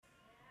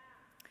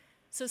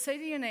So say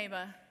to your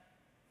neighbor,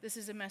 this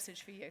is a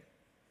message for you.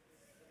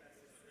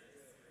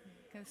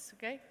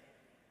 Okay?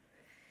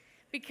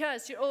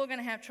 Because you're all going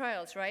to have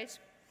trials, right?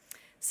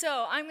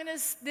 So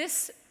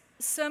this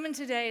sermon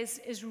today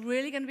is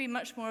really going to be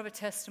much more of a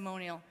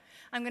testimonial.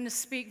 I'm going to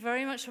speak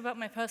very much about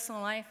my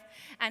personal life.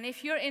 And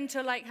if you're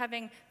into like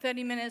having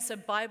 30 minutes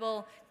of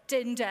Bible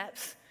in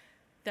depth,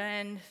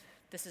 then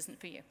this isn't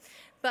for you.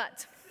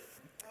 But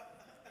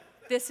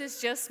this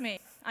is just me.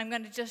 I'm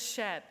going to just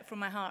share from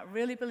my heart.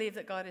 Really believe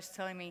that God is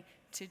telling me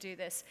to do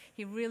this.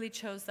 He really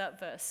chose that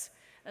verse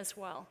as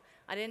well.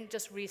 I didn't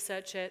just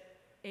research it.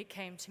 It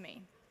came to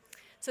me.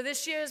 So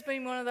this year has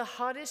been one of the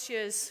hardest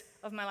years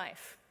of my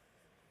life.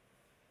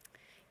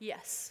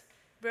 Yes,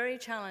 very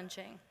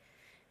challenging.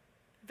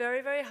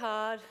 Very, very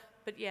hard,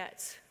 but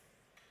yet.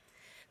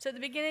 So at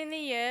the beginning of the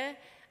year,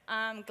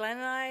 Glenn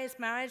and I's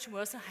marriage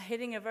was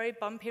hitting a very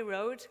bumpy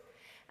road.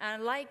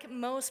 And like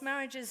most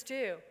marriages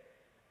do,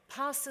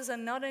 pastors are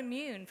not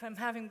immune from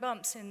having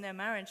bumps in their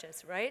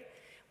marriages, right?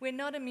 We're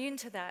not immune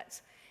to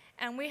that.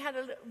 And we had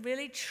a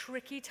really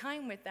tricky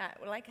time with that.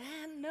 We're like,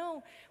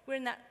 no, we're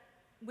in that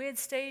weird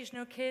stage,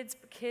 no kids,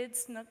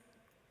 not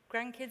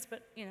grandkids,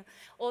 but,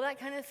 all that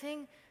kind of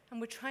thing. And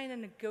we're trying to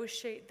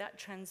negotiate that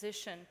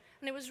transition.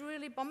 And it was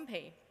really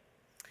bumpy.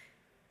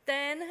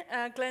 Then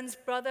Glenn's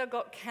brother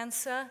got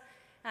cancer,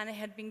 and it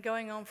had been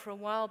going on for a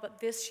while, but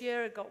this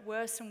year it got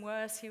worse and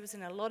worse. He was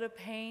in a lot of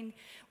pain.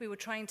 We were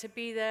trying to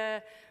be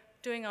there,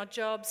 doing our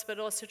jobs, but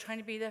also trying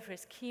to be there for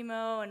his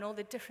chemo and all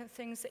the different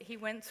things that he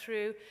went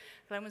through.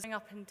 Glenn was going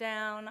up and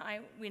down.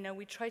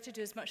 We tried to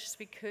do as much as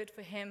we could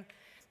for him,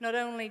 not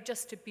only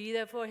just to be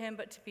there for him,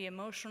 but to be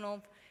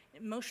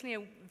emotionally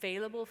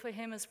available for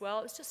him as well.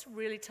 It's just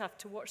really tough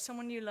to watch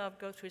someone you love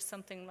go through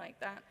something like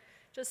that.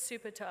 Just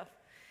super tough.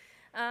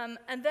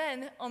 And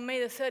then on May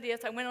the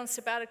 30th, I went on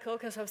sabbatical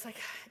because I was like,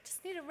 I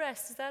just need a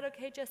rest. Is that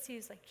okay, Jesse?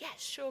 He's like,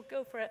 yes, sure,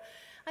 go for it.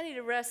 I need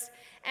a rest.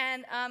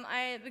 And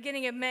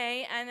beginning of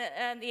May, and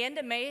at the end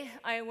of May,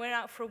 I went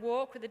out for a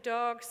walk with the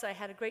dogs. I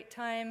had a great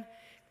time,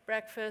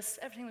 breakfast,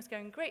 everything was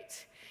going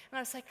great. And I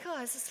was like,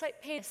 there's a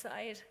slight pain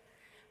inside.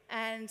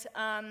 And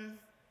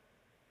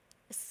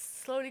it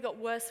slowly got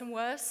worse and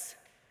worse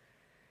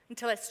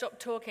until I stopped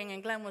talking,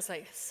 and Glenn was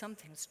like,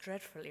 something's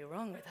dreadfully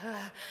wrong with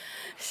her.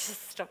 She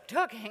stopped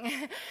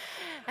talking.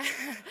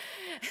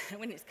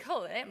 When it's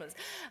cold, it was.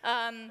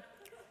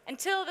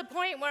 Until the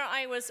point where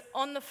I was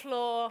on the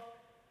floor,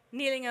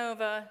 kneeling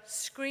over,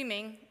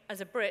 screaming.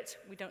 As a Brit,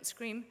 we don't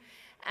scream.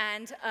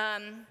 And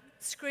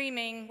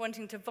screaming,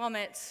 wanting to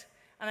vomit,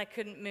 and I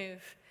couldn't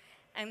move.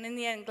 And in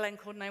the end, Glenn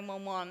called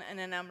 911, and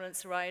an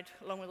ambulance arrived,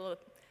 along with all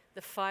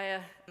the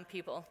fire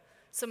people.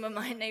 Some of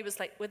my neighbors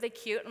were they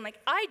cute? I'm like,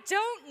 I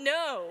don't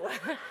know.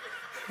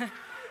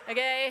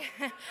 Okay?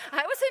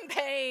 I was in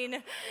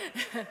pain.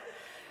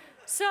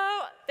 So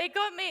they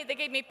got me. They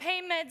gave me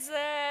pain meds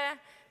there.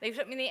 They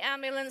put me in the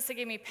ambulance. They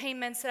gave me pain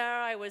meds there.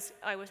 I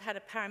had a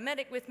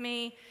paramedic with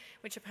me,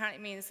 which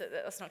apparently means that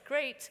that's not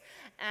great.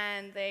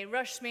 And they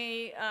rushed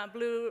me,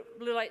 blue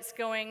lights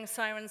going,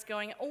 sirens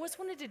going. I always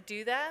wanted to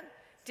do that.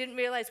 Didn't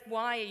realize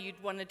why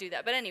you'd want to do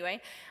that. But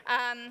anyway,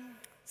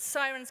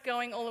 sirens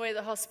going all the way to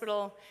the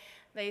hospital.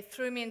 They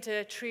threw me into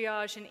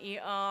triage and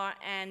ER,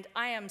 and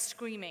I am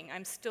screaming.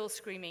 I'm still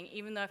screaming,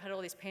 even though I've had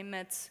all these pain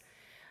meds.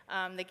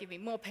 They give me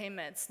more pain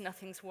meds.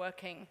 Nothing's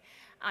working.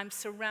 I'm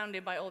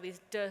surrounded by all these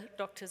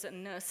doctors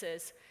and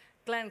nurses.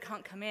 Glenn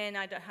can't come in.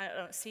 I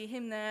don't see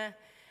him there.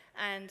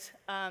 And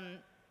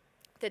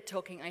they're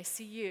talking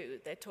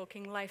ICU. They're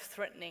talking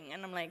life-threatening.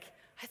 And I'm like,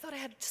 I thought I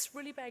had just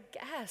really bad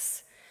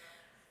gas.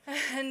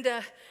 And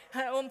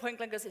at one point,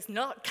 Glenn goes, it's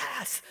not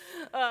gas.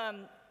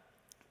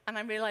 And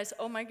I realized,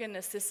 oh my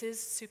goodness, this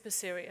is super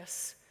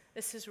serious.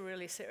 This is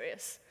really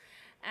serious.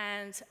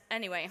 And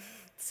anyway,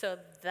 so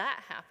that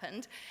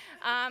happened.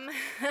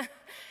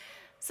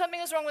 Something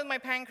was wrong with my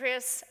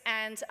pancreas,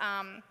 and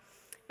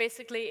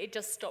basically it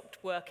just stopped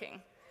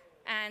working.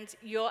 And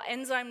your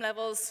enzyme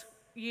levels,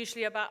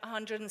 usually about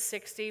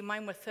 160,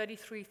 mine were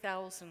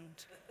 33,000.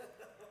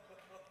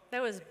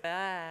 That was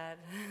bad,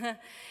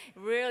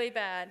 really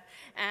bad.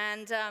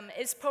 And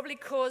it's probably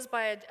caused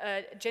by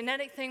a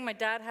genetic thing. My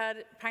dad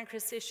had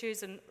pancreas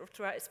issues and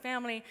throughout his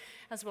family,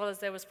 as well as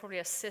there was probably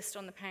a cyst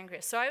on the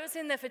pancreas. So I was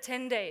in there for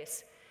 10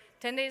 days.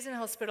 10 days in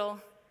hospital,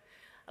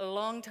 a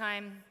long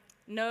time,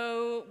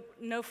 no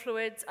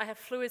fluids. I have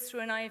fluids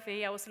through an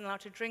IV. I wasn't allowed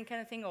to drink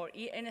anything or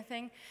eat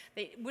anything.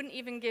 They wouldn't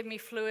even give me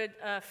food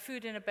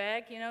in a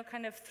bag,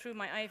 kind of through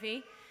my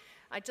IV.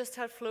 I just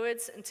had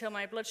fluids until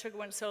my blood sugar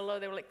went so low.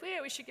 They were like,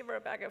 yeah, we should give her a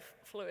bag of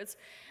fluids,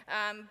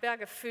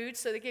 bag of food.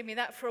 So they gave me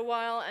that for a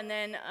while. And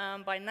then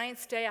by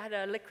 9th day, I had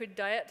a liquid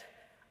diet.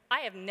 I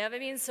have never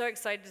been so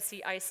excited to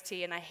see iced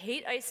tea. And I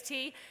hate iced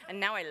tea,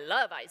 and now I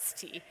love iced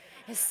tea.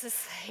 It's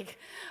just like,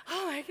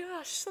 oh my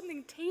gosh,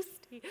 something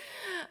tasty.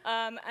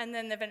 And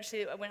then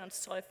eventually I went on to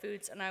solid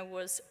foods, and I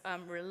was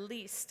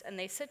released. And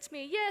they said to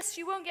me, yes,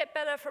 you won't get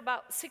better for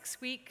about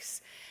 6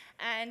 weeks.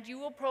 And you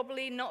will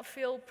probably not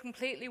feel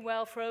completely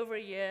well for over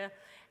a year.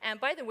 And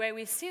by the way,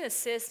 we've seen a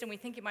cyst, and we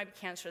think it might be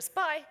cancerous.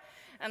 Bye.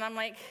 And I'm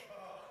like,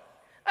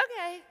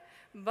 okay,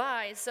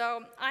 bye.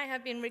 So I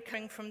have been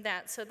recovering from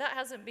that. So that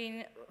hasn't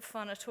been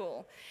fun at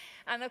all.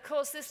 And of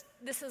course,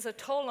 this is a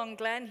toll on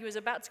Glenn. He was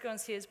about to go and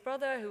see his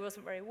brother, who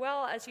wasn't very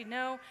well, as you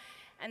know.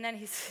 And then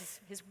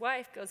his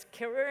wife goes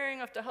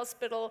careering off to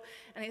hospital,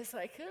 and he's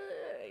like,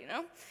 you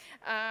know.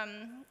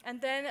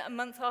 And then a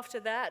month after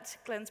that,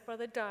 Glenn's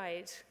brother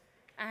died.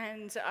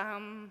 And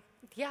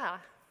yeah,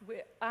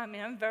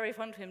 I'm very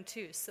fond of him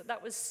too. So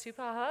that was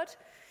super hard.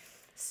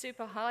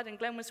 And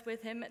Glenn was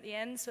with him at the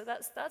end, so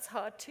that's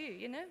hard too,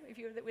 you know, if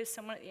you're with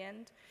someone at the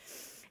end.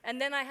 And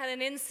then I had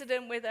an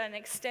incident with an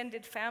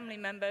extended family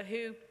member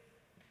who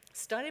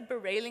started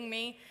berailing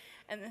me,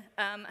 and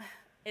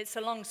it's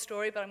a long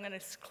story, but I'm going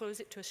to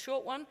close it to a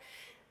short one,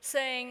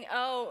 saying,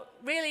 oh,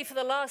 really, for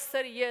the last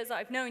 30 years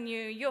I've known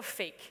you, you're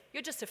fake.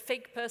 You're just a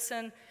fake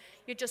person.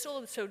 You're just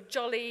all so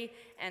jolly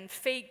and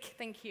fake.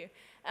 Thank you.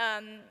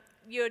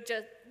 You're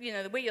just, you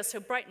know, the way you're so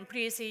bright and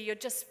breezy, you're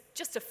just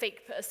a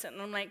fake person.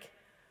 And I'm like,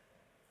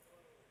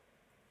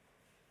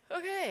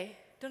 okay,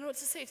 don't know what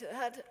to say to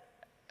that.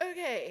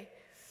 Okay.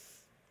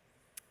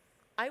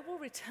 I will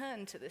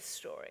return to this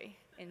story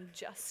in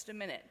just a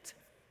minute.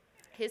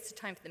 Here's the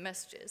time for the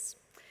messages.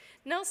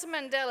 Nelson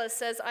Mandela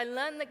says, I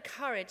learned that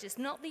courage is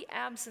not the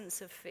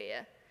absence of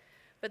fear,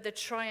 but the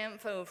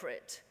triumph over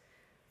it.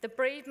 The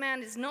brave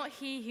man is not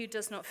he who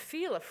does not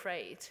feel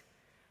afraid,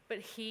 but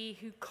he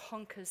who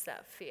conquers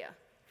that fear.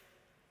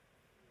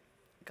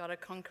 Got to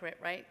conquer it,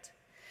 right?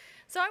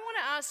 So I want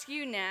to ask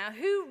you now,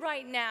 who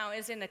right now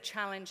is in a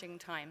challenging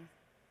time?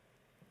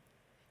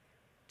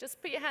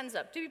 Just put your hands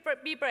up.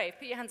 Be brave.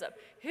 Put your hands up.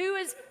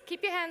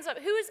 Keep your hands up.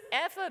 Who has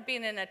ever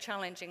been in a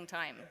challenging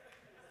time?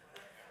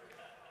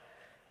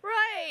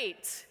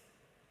 Right.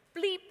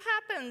 Bleep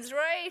happens,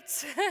 right?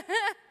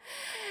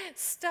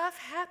 Stuff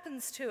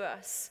happens to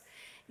us.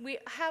 We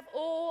have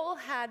all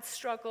had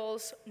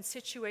struggles and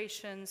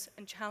situations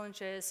and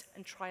challenges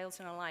and trials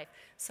in our life.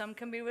 Some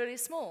can be really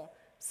small.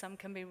 Some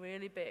can be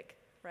really big,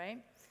 right?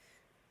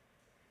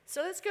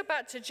 So let's go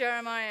back to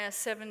Jeremiah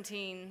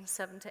 17,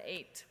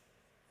 7-8.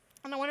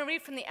 And I want to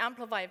read from the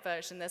Amplified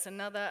version. There's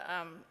another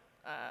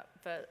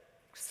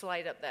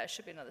slide up there.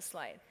 Should be another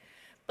slide.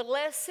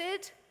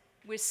 Blessed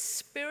with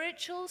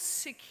spiritual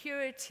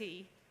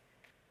security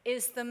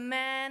is the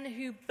man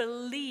who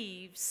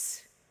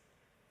believes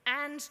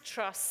and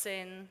trusts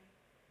in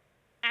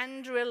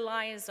and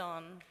relies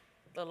on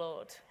the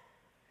Lord,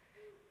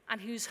 and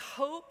whose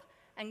hope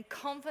and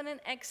confident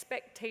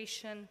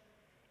expectation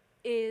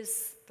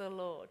is the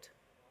Lord.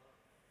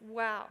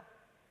 Wow.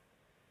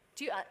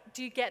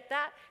 Do you get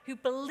that? Who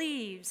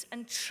believes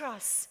and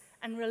trusts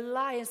and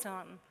relies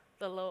on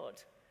the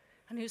Lord,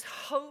 and whose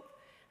hope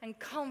and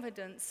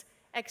confidence,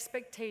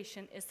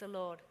 expectation is the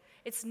Lord.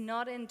 It's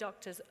not in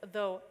doctors,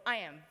 though I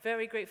am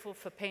very grateful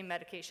for pain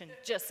medication,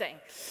 just saying.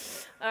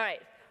 All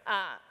right,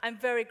 I'm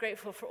very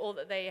grateful for all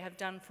that they have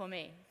done for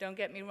me. Don't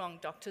get me wrong,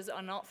 doctors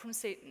are not from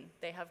Satan.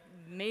 They have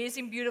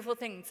amazing, beautiful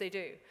things they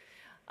do.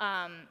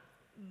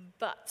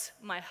 But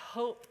my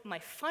hope, my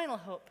final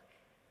hope,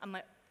 and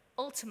my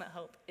ultimate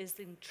hope is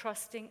in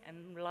trusting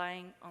and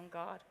relying on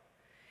God.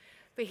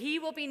 For he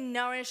will be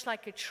nourished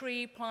like a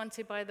tree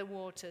planted by the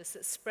waters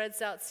that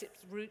spreads out its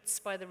roots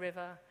by the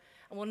river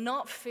and will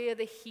not fear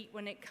the heat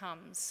when it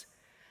comes.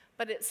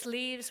 But its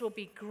leaves will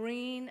be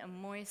green and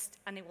moist,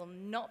 and it will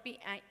not be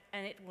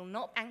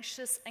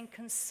anxious and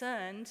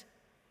concerned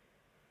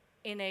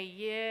in a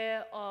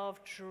year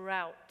of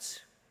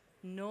drought,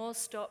 nor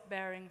stop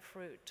bearing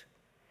fruit.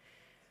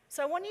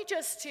 So I want you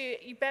just to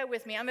bear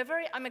with me. I'm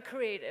a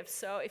creative.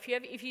 So if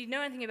you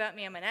know anything about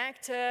me, I'm an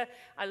actor.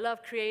 I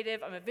love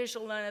creative. I'm a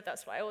visual learner.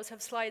 That's why I always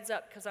have slides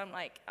up, because I'm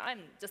like, I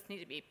just need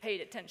to be paid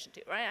attention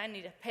to, right? I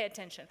need to pay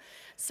attention.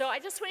 So I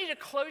just want you to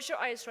close your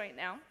eyes right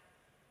now,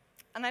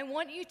 and I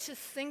want you to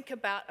think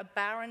about a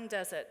barren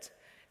desert.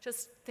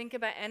 Just think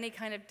about any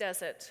kind of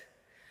desert.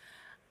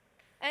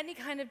 Any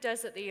kind of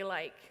desert that you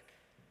like.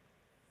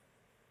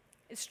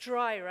 It's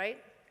dry, right?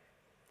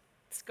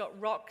 It's got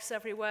rocks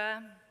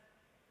everywhere.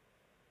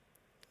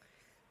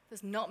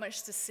 There's not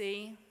much to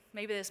see.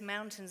 Maybe there's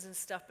mountains and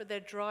stuff, but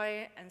they're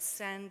dry and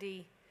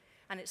sandy,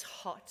 and it's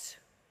hot.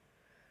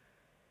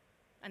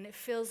 And it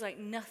feels like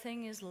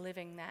nothing is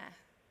living there.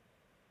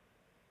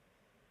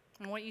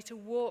 I want you to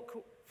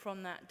walk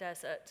from that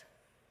desert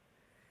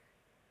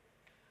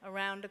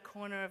around a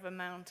corner of a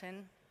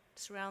mountain,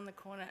 just around the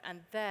corner, and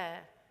there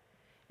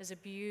is a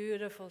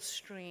beautiful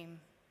stream.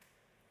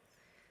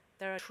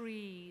 There are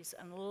trees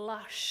and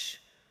lush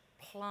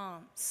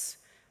plants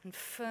and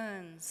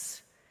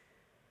ferns.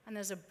 And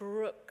there's a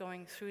brook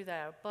going through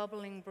there, a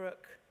bubbling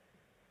brook,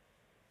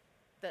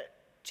 that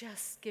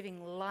just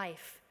giving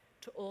life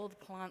to all the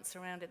plants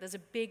around it. There's a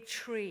big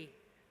tree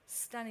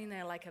standing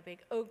there like a big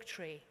oak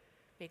tree,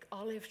 big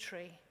olive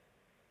tree,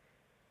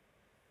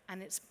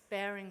 and it's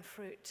bearing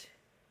fruit.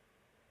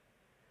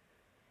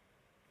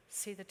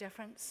 See the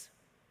difference?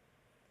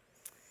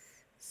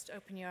 Just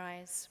open your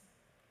eyes.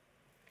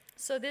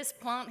 So this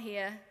plant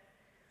here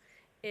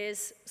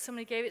is,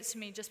 somebody gave it to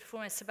me just before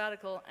my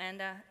sabbatical,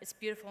 and it's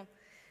beautiful.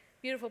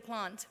 Beautiful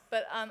plant,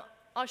 but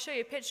I'll show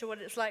you a picture of what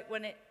it's like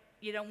when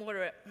you don't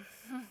water it.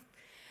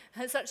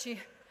 It's actually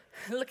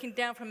looking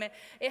down from it.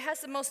 It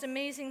has the most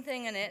amazing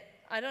thing in it.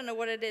 I don't know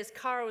what it is.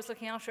 Cara was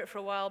looking after it for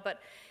a while,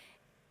 but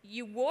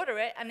you water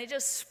it and it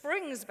just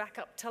springs back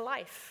up to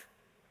life.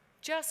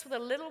 Just with a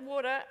little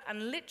water,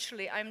 and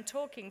literally, I'm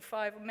talking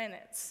 5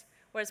 minutes,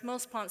 whereas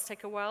most plants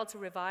take a while to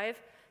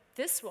revive.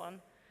 This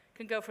one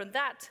can go from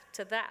that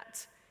to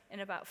that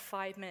in about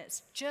 5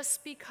 minutes,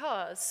 just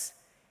because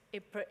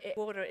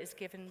water is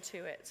given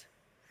to it.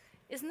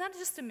 Isn't that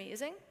just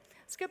amazing?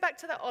 Let's go back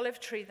to that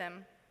olive tree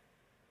then.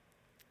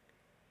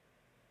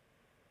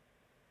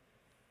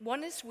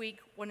 One is weak,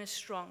 one is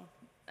strong,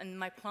 in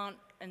my plant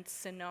and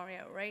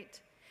scenario, right?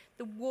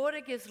 The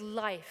water gives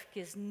life,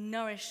 gives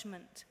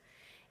nourishment.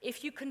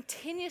 If you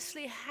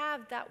continuously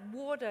have that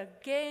water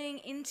going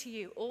into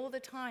you all the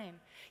time,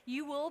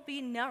 you will be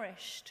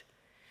nourished.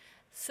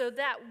 So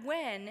that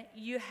when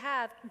you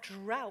have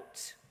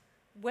drought,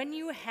 when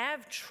you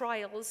have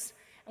trials,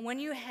 and when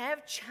you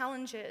have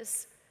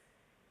challenges,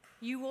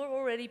 you will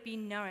already be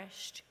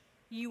nourished.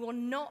 You will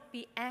not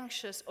be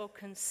anxious or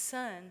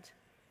concerned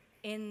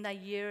in the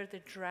year of the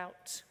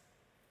drought.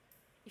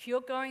 If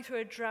you're going through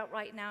a drought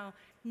right now,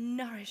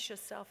 nourish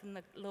yourself in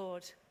the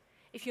Lord.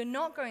 If you're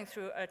not going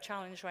through a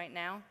challenge right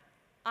now,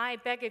 I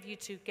beg of you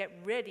to get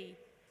ready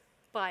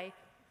by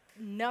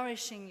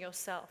nourishing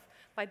yourself,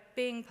 by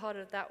being part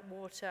of that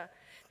water.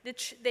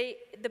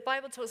 The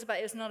Bible talks about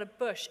it was not a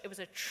bush, it was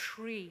a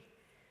tree.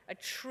 A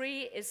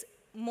tree is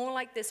more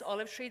like this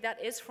olive tree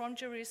that is from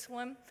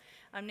Jerusalem.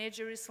 I'm near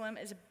Jerusalem.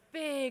 It's a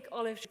big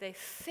olive tree. They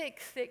thick,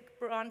 thick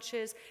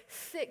branches,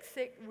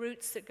 thick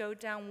roots that go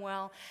down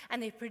well,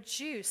 and they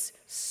produce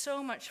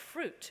so much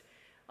fruit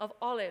of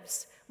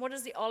olives. What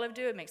does the olive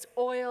do? It makes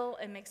oil,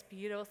 it makes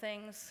beautiful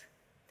things.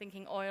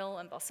 Thinking oil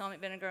and balsamic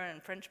vinegar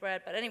and French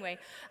bread, but anyway,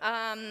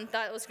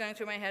 that was going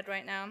through my head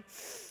right now.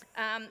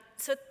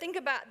 So think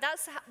about,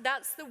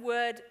 that's the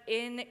word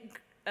in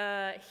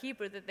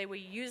Hebrew that they were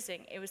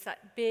using. It was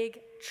that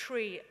big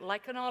tree,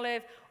 like an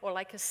olive or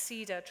like a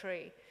cedar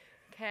tree,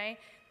 okay?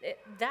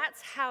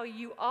 That's how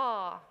you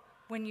are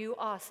when you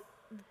are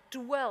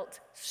dwelt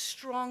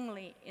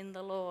strongly in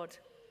the Lord.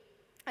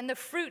 And the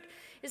fruit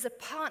is a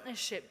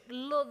partnership,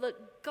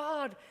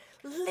 God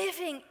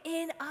living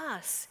in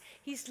us.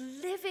 He's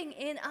living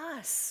in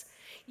us.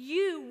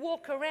 You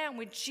walk around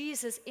with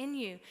Jesus in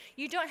you.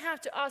 You don't have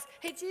to ask,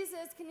 hey,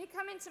 Jesus, can you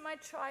come into my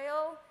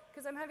trial?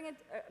 Because I'm having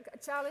a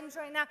challenge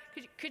right now.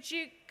 Could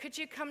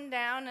you come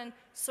down and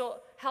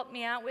help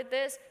me out with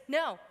this?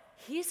 No,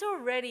 he's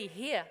already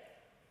here.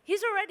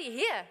 He's already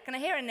here. Can I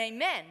hear an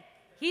amen?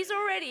 He's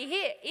already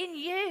here in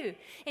you.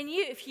 In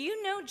you, if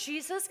you know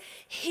Jesus,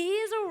 he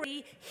is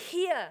already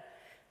here.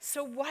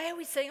 So why are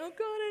we saying, oh God,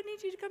 I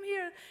need you to come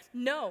here?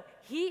 No,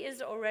 he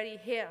is already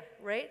here,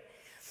 right?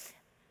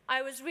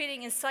 I was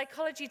reading in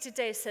Psychology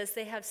Today, says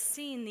they have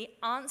seen the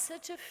answer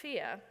to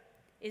fear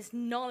is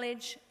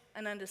knowledge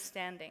and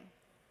understanding.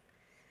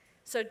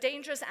 So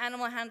dangerous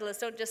animal handlers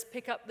don't just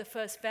pick up the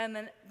first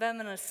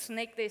venomous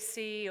snake they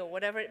see or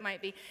whatever it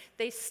might be.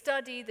 They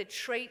study the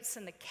traits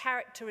and the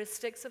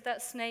characteristics of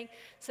that snake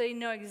so they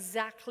know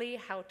exactly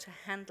how to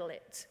handle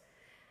it.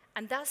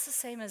 And that's the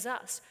same as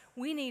us.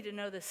 We need to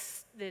know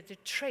the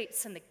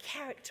traits and the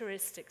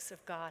characteristics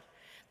of God,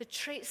 the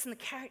traits and the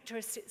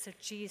characteristics of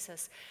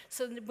Jesus.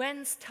 So that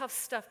when tough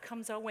stuff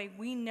comes our way,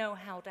 we know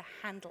how to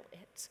handle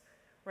it,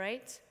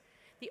 right?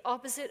 The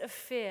opposite of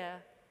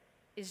fear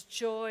is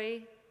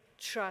joy,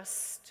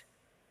 trust,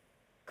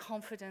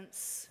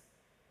 confidence,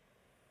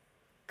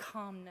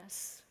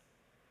 calmness.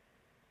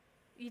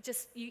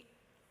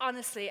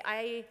 Honestly,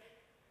 I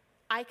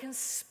can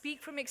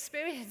speak from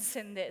experience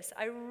in this.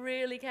 I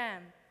really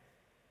can.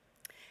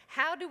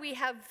 How do we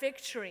have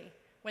victory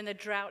when the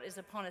drought is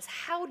upon us?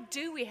 How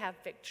do we have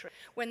victory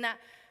when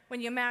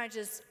your marriage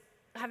is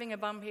having a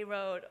bumpy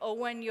road, or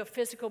when your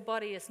physical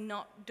body is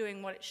not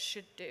doing what it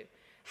should do?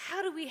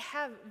 How do we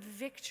have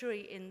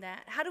victory in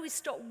that? How do we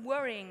stop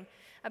worrying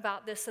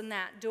about this and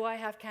that? Do I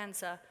have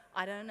cancer?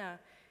 I don't know.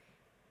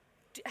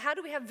 How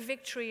do we have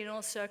victory in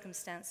all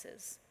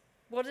circumstances?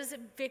 What does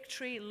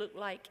victory look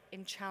like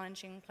in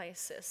challenging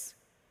places?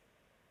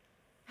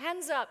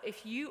 Hands up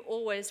if you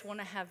always want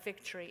to have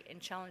victory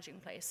in challenging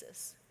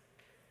places.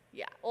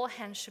 Yeah, all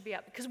hands should be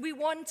up, because we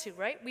want to,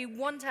 right? We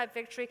want to have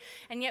victory,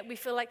 and yet we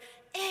feel like,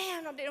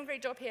 I'm not doing a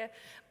great job here.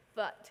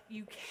 But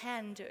you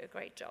can do a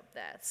great job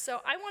there. So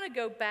I want to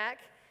go back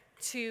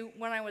to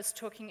when I was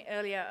talking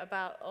earlier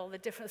about all the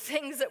different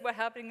things that were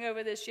happening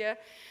over this year.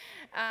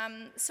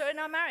 So in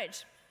our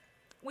marriage,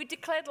 we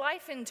declared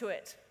life into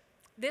it.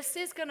 This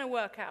is going to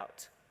work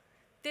out.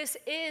 This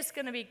is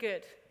going to be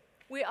good.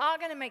 We are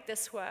going to make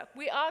this work.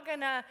 We are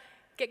going to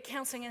get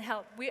counseling and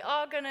help. We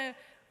are going to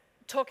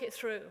talk it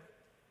through.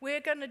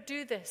 We're going to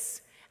do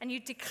this. And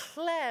you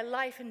declare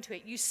life into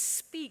it. You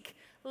speak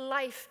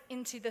life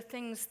into the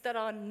things that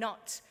are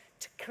not,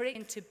 to create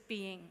into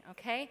being,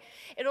 okay?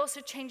 It also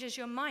changes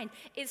your mind.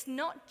 It's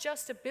not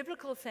just a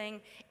biblical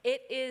thing.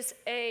 It is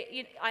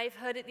I've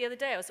heard it the other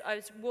day. I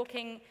was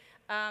walking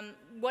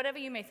Whatever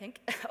you may think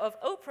of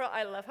Oprah,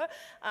 I love her.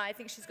 I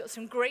think she's got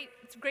some great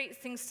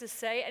things to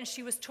say. And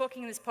she was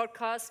talking in this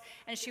podcast,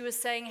 and she was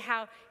saying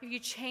how if you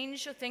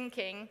change your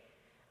thinking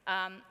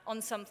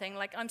on something,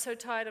 like I'm so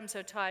tired,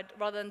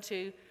 rather than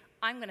to,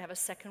 I'm going to have a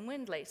second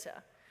wind later.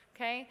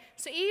 Okay?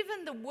 So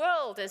even the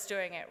world is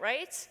doing it,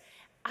 right?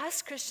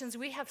 As Christians,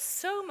 we have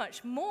so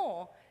much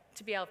more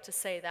to be able to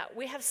say that.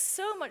 We have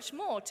so much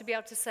more to be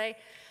able to say,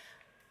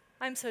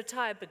 I'm so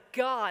tired, but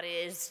God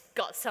has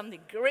got something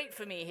great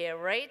for me here,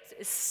 right?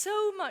 It's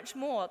so much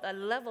more. The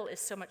level is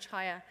so much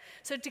higher.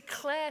 So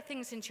declare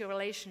things into your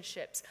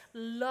relationships.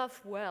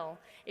 Love well.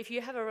 If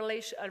you have a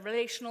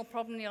relational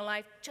problem in your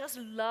life, just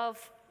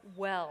love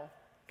well.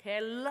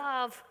 Okay?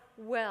 Love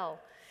well.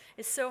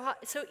 It's so hard,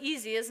 it's so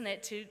easy, isn't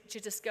it, to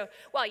just go,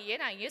 well, you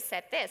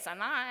said this,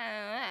 and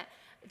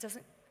it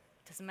doesn't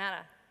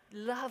matter.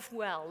 Love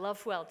well,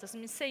 love well. Doesn't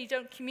mean say you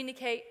don't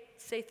communicate,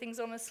 say things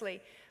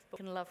honestly, but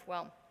you can love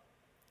well.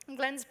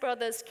 Glenn's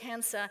brother's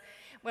cancer,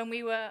 when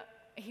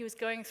he was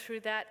going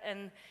through that,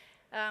 and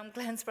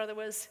Glenn's brother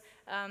was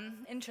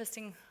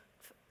interesting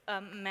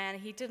man.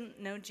 He didn't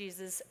know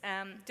Jesus,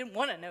 didn't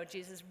want to know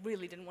Jesus,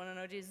 really didn't want to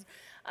know Jesus.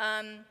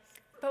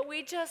 But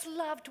we just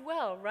loved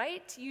well,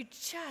 right? You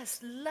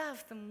just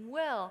love them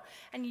well.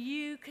 And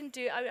you can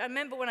do, I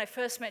remember when I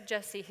first met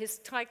Jesse, his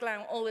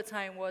tagline all the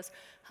time was,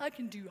 I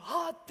can do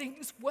hard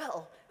things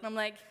well. And I'm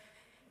like,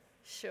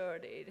 sure,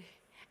 dude.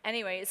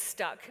 Anyway, it's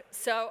stuck.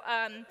 So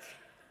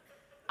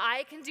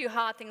I can do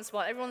hard things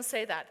well. Everyone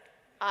say that.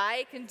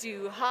 I can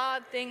do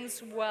hard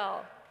things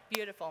well.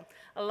 Beautiful.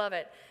 I love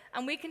it.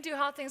 And we can do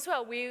hard things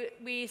well.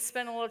 We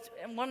spent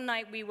and one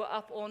night we were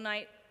up all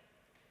night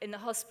in the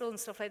hospital and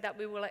stuff like that.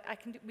 We were like,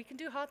 we can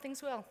do hard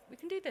things well. We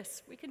can do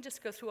this. We can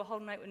just go through a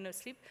whole night with no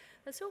sleep.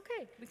 That's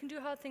okay. We can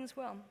do hard things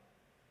well.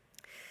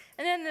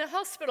 And then in the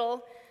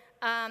hospital,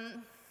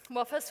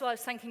 well, first of all, I was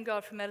thanking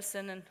God for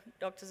medicine and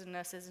doctors and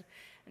nurses.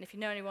 And if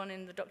you know anyone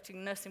in the doctoring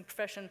and nursing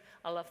profession,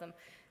 I love them.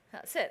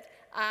 That's it.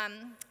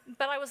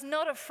 But I was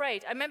not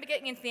afraid. I remember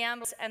getting into the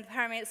ambulance and the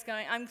paramedics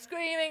going, I'm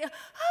screaming, like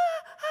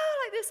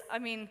this. I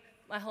mean,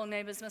 my whole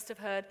neighbors must have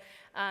heard.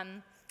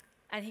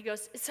 And he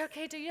goes, it's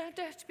okay, you don't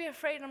have to be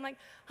afraid. And I'm like,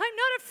 I'm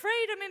not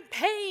afraid, I'm in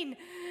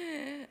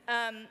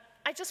pain.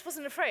 I just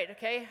wasn't afraid,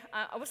 okay?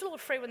 I was a little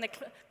afraid when they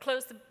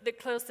closed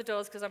the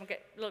doors because I'm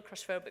getting a little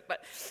claustrophobic.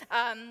 But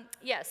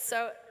yes,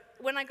 so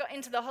when I got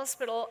into the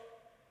hospital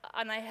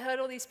and I heard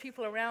all these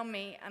people around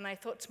me, and I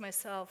thought to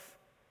myself,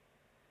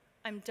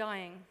 I'm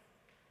dying.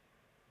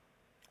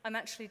 I'm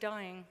actually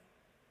dying.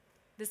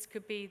 This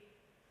could be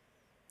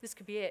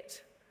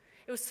it.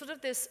 It was sort of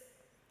this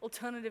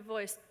alternative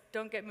voice.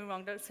 Don't get me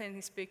wrong, don't say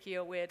anything spooky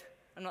or weird.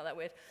 I'm not that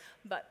weird.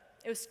 But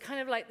it was kind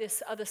of like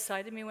this other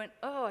side of me went,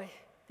 oh, I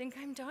think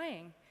I'm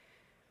dying.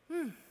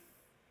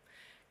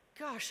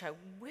 Gosh, I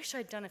wish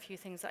I'd done a few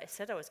things that I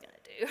said I was going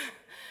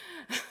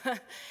to do.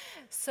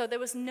 So there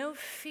was no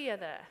fear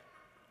there.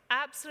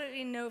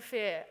 Absolutely no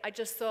fear. I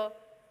just thought,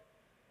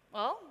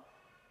 well,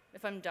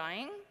 if I'm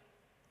dying,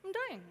 I'm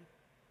dying.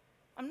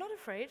 I'm not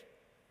afraid.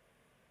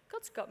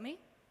 God's got me.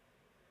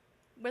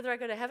 Whether I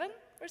go to heaven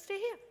or stay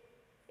here,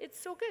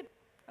 it's all good.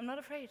 I'm not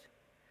afraid.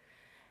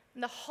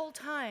 And the whole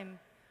time,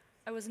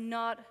 I was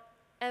not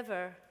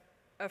ever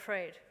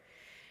afraid.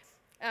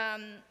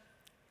 And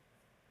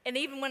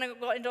even when I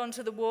got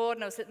onto the ward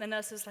and I was sitting, the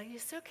nurse was like,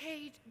 it's okay,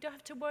 you don't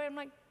have to worry. I'm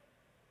like,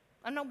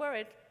 I'm not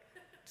worried.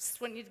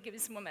 Just want you to give me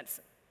some more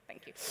medicine.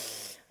 Thank you.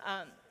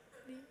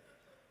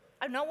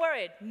 I'm not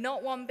worried,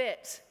 not one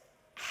bit.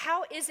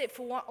 How is it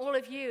for all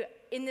of you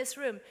in this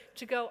room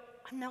to go,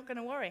 I'm not going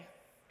to worry?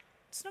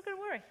 Just not going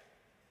to worry.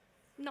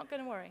 I'm not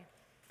going to worry.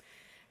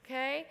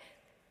 Okay?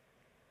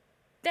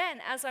 Then,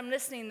 as I'm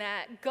listening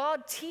there,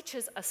 God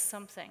teaches us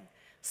something.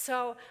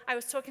 So I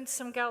was talking to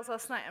some gals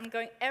last night. I'm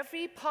going,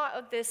 every part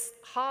of this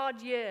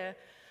hard year,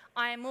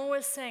 I am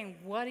always saying,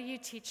 what are you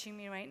teaching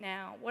me right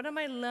now? What am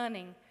I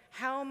learning?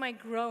 How am I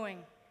growing?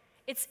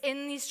 It's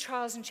in these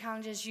trials and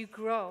challenges you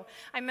grow.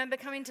 I remember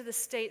coming to the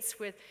States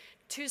with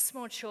 2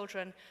 small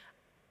children,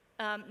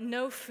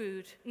 no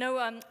food,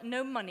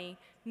 no money,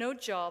 no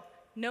job,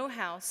 no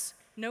house,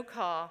 no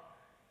car,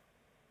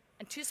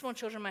 and 2 small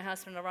children. My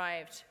husband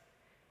arrived,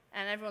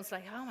 and everyone's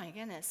like, oh my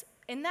goodness.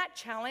 In that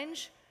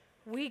challenge,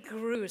 we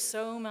grew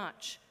so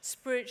much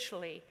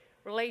spiritually,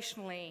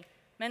 relationally,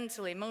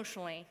 mentally,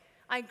 emotionally.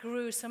 I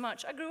grew so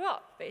much. I grew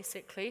up,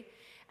 basically,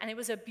 and it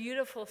was a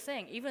beautiful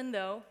thing, even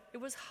though it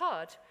was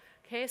hard.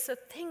 Okay, so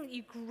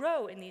you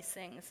grow in these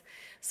things.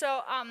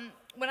 So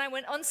when I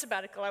went on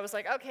sabbatical, I was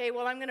like, okay,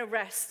 well, I'm going to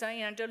rest.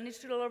 I don't need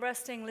to do a lot of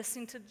resting,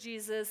 listening to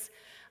Jesus,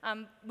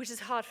 which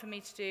is hard for me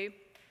to do,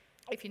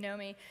 if you know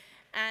me.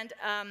 And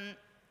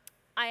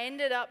I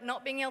ended up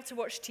not being able to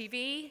watch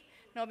TV,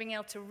 not being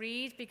able to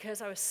read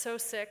because I was so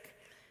sick.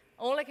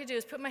 All I could do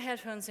was put my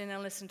headphones in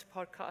and listen to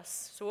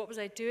podcasts. So what was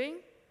I doing?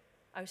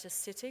 I was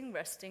just sitting,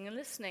 resting, and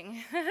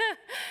listening.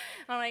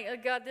 I'm like, oh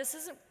God, this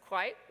isn't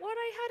quite what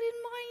I had in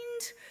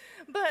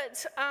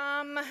mind,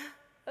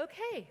 but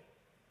okay.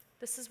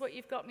 This is what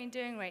you've got me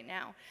doing right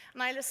now.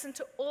 And I listened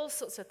to all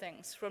sorts of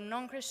things, from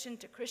non-Christian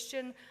to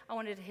Christian. I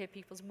wanted to hear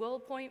people's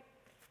world point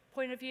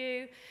of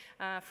view,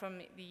 from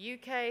the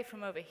UK,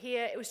 from over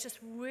here. It was just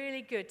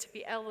really good to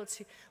be able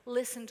to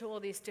listen to all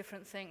these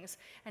different things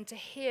and to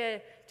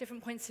hear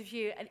different points of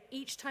view. And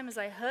each time as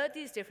I heard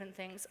these different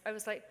things, I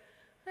was like,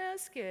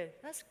 that's good.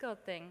 That's a God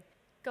thing.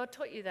 God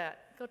taught you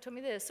that. God taught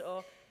me this.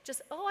 Or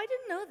just, I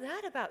didn't know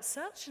that about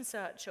such and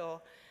such.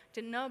 Or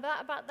didn't know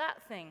that about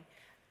that thing.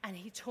 And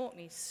he taught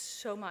me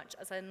so much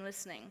as I'm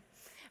listening.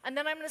 And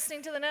then I'm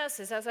listening to the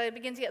nurses. As I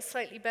begin to get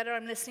slightly better,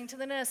 I'm listening to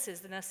the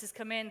nurses. The nurses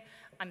come in.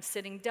 I'm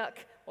sitting duck.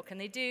 What can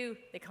they do?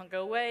 They can't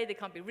go away. They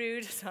can't be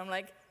rude. So I'm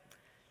like,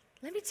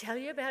 let me tell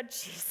you about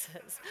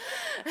Jesus.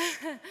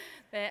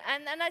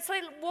 and I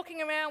started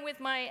walking around with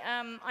my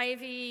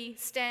IV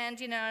stand.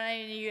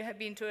 You have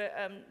been to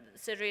a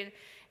surgery. And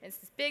it's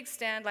this big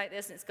stand like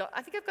this. And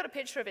I think I've got a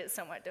picture of it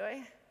somewhere, do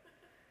I?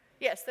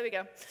 Yes, there we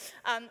go.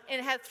 And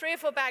it had 3 or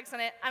 4 bags on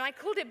it. And I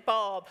called it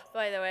Bob,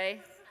 by the way.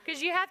 Because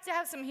you have to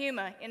have some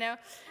humor, And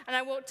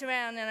I walked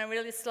around and I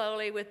really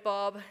slowly with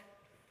Bob.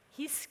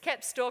 He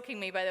kept stalking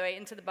me, by the way,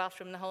 into the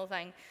bathroom, the whole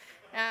thing.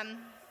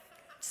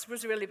 Just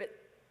was really a bit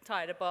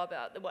tired of Bob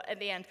at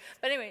the end.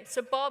 But anyway,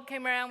 so Bob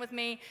came around with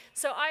me.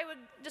 So I would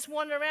just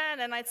wander around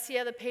and I'd see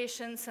other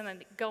patients and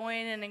I'd go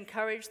in and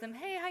encourage them.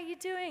 Hey, how you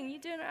doing? You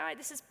doing all right?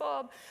 This is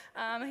Bob.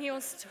 He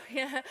wants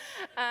to,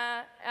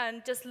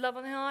 and just love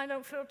him. I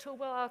don't feel too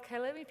well. Okay,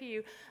 let me be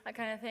you. That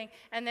kind of thing.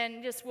 And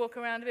then just walk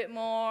around a bit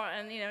more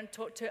and,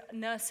 talk to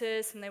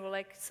nurses. And they were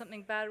like,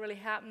 something bad really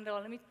happened.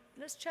 Oh,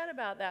 let's chat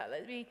about that.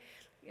 Let me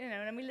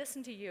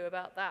listen to you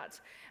about that.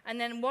 And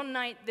then one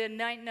night, the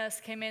night nurse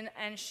came in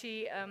and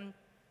she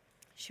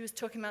was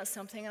talking about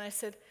something, and I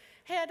said,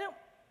 hey, I don't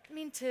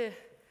mean to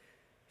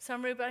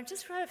sound rude, but I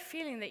just have a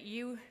feeling that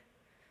you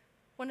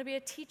want to be a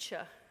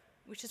teacher,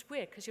 which is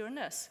weird because you're a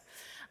nurse.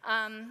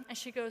 And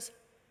she goes,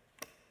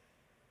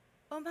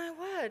 oh, my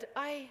word,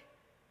 I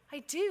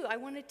do. I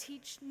want to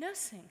teach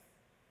nursing.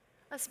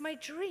 That's my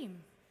dream.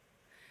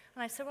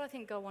 And I said, well, I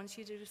think God wants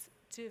you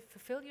to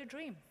fulfill your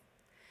dream.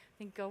 I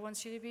think God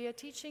wants you to be a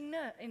teaching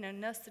nurse,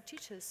 nurse to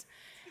teachers.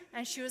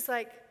 And she was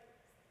like,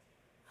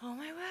 oh,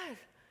 my word.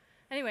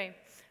 Anyway,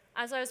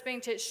 as I was being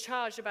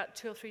discharged about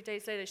 2 or 3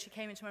 days later, she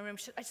came into my room.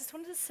 She said, I just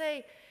wanted to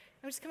say,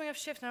 I'm just coming off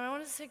shift, and I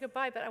wanted to say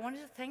goodbye, but I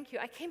wanted to thank you.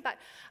 I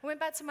went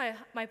back to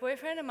my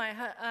boyfriend and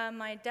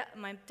my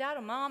dad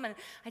or mom, and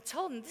I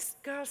told them, this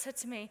girl said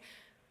to me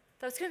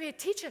that I was going to be a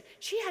teacher.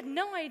 She had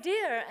no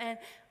idea,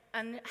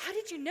 and how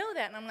did you know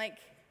that? And I'm like,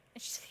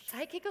 and she's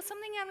psychic or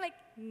something? And I'm like,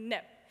 no.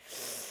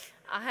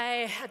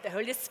 I had the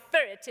Holy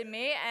Spirit in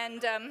me,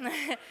 and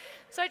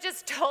so I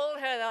just told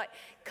her that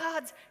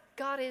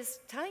God is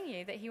telling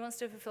you that he wants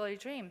to fulfill your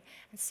dream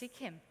and seek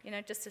him,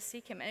 just to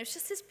seek him. And it was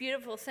just this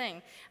beautiful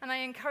thing. And I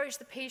encouraged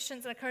the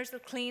patients and I encouraged the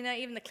cleaner.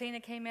 Even the cleaner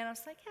came in. I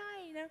was like,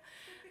 hi,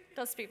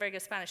 don't speak very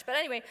good Spanish. But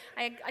anyway,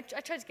 I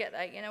tried to get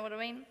that, you know what I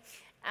mean?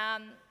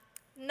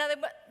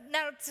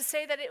 Now to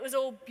say that it was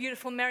all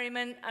beautiful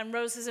merriment and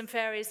roses and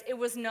fairies, it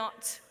was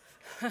not.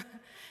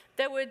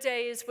 There were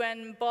days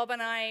when Bob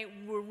and I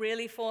were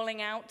really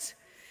falling out.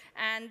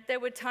 And there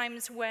were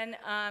times when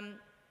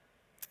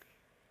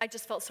I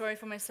just felt sorry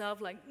for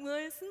myself, like,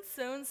 why isn't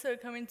so-and-so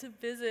coming to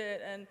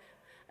visit? And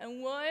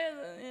why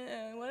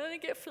don't I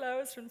get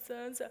flowers from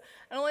so-and-so?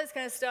 And all this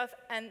kind of stuff.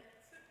 And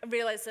I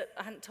realized that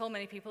I hadn't told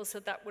many people, so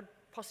that would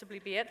possibly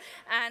be it.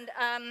 And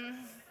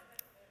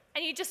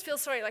you just feel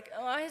sorry, like,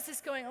 why is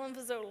this going on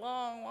for so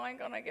long? Why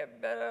can't I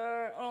get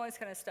better? All this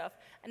kind of stuff.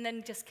 And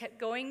then just kept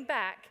going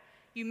back.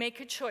 You make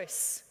a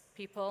choice,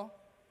 people.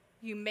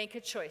 You make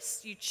a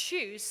choice. You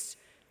choose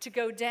to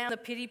go down the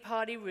pity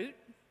party route.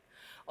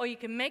 Or you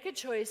can make a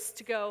choice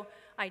to go,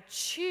 I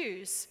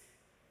choose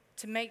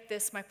to make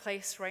this my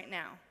place right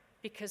now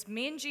because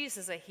me and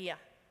Jesus are here,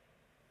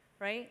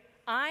 right?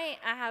 I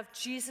have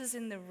Jesus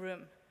in the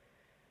room.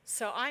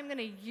 So I'm going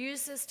to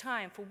use this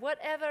time for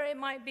whatever it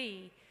might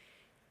be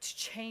to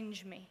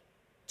change me,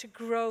 to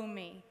grow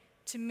me,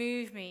 to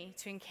move me,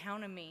 to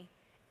encounter me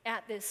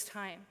at this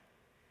time.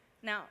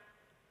 Now,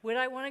 would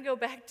I want to go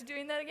back to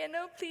doing that again?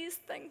 No, please,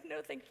 thank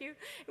you.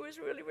 It was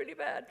really, really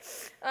bad.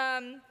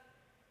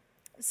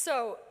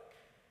 So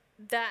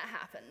that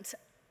happened.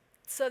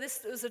 So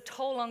this was a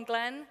toll on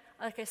Glenn,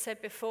 like I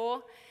said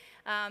before.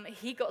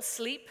 He got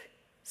sleep,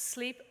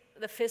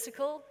 the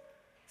physical.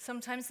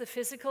 Sometimes the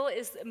physical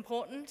is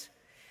important,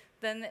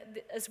 then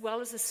as well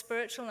as the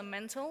spiritual and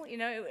mental.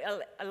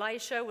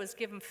 Elisha was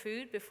given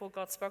food before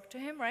God spoke to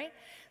him, right?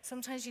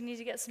 Sometimes you need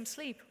to get some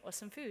sleep or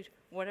some food,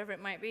 whatever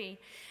it might be.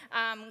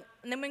 And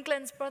then when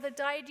Glenn's brother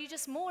died, you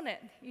just mourn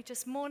it. You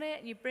just mourn it,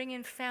 and you bring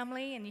in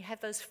family, and you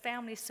have those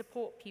family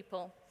support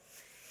people.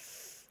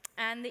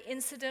 And the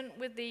incident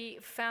with the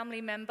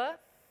family member,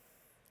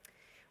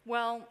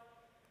 well,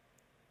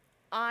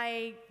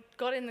 I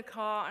got in the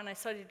car and I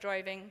started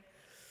driving.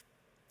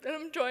 And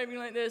I'm driving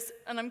like this,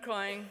 and I'm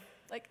crying.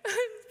 Like,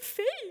 I'm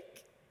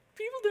fake.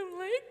 People don't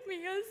like me.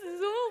 This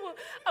is awful.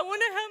 I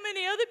wonder how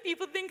many other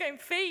people think I'm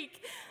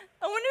fake.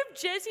 I wonder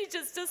if Jesse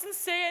just doesn't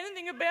say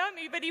anything about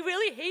me, but he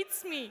really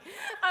hates me.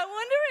 I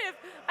wonder if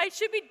I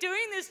should be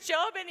doing this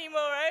job anymore.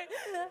 I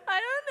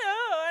don't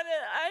know.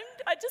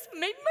 And I just,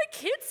 maybe my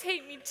kids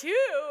hate me too.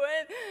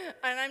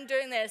 And I'm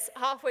doing this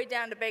halfway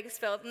down to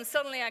Bakersfield, and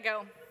suddenly I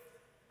go,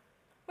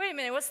 wait a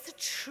minute, what's the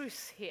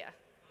truth here?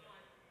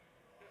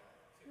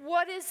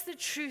 What is the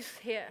truth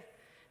here?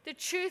 The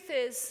truth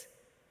is,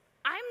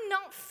 I'm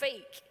not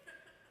fake.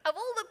 Of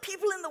all the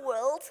people in the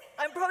world,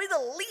 I'm probably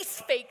the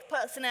least fake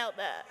person out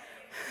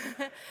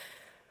there.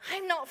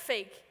 I'm not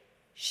fake.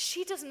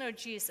 She doesn't know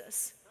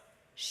Jesus.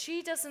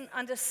 She doesn't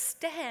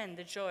understand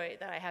the joy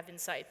that I have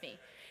inside me.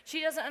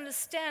 She doesn't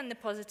understand the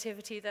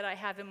positivity that I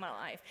have in my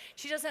life.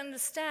 She doesn't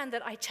understand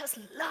that I just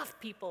love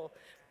people.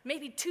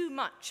 Maybe too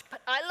much,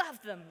 but I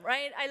love them,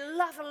 right? I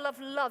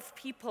love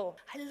people.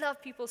 I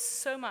love people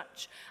so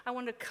much. I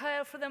want to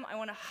care for them. I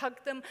want to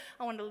hug them.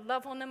 I want to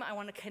love on them. I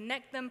want to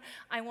connect them.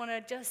 I want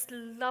to just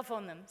love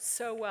on them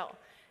so well.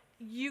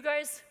 You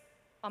guys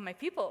are my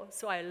people,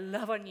 so I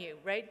love on you,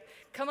 right?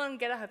 Come on,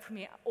 get a hug from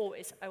me,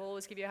 always. I will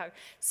always give you a hug.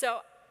 So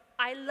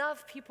I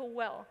love people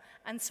well,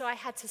 and so I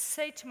had to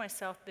say to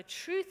myself, the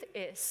truth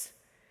is,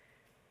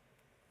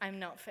 I'm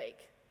not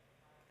fake.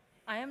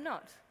 I am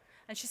not.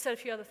 And she said a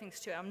few other things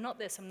too. I'm not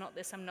this, I'm not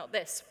this, I'm not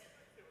this.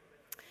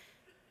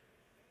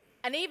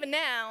 And even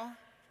now,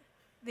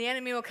 the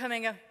enemy will come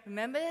and go,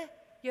 remember,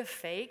 you're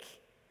fake?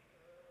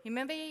 You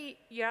remember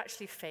you're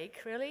actually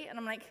fake, really? And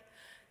I'm like,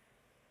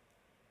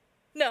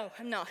 no,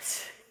 I'm not.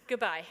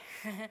 Goodbye.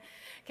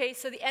 Okay,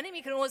 so the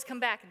enemy can always come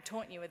back and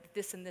taunt you with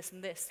this and this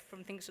and this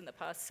from things from the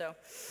past. So,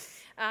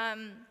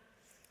 and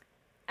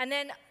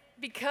then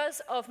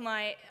because of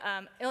my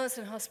illness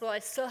in hospital, I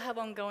still have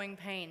ongoing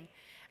pain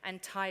and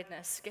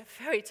tiredness. Get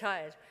very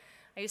tired.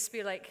 I used to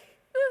be like,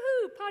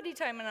 woohoo, party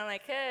time, and I'm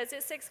like, hey, is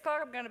it 6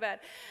 o'clock? I'm going to bed.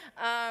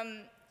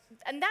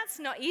 And that's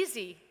not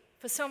easy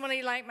for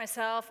somebody like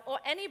myself or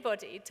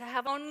anybody to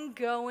have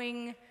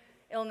ongoing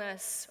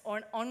illness or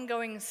an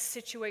ongoing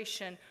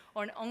situation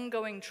or an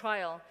ongoing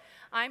trial.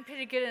 I'm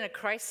pretty good in a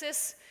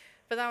crisis,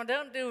 but I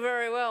don't do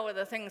very well with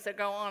the things that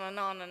go on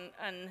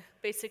and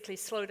basically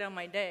slow down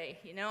my day.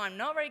 You know, I'm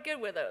not very good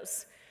with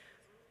those.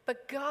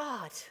 But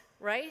God,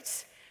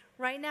 right?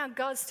 Right now,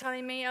 God's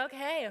telling me,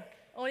 okay,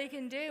 all you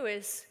can do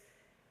is,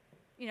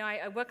 you know,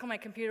 I work on my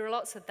computer a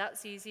lot, so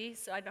that's easy,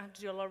 so I don't have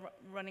to do a lot of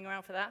running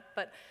around for that.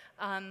 But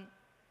you're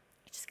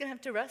just going to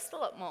have to rest a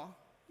lot more.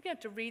 You're going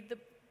to have to read the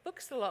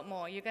books a lot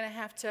more. You're going to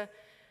have to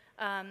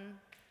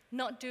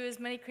not do as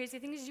many crazy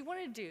things as you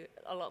want to do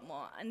a lot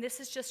more. And this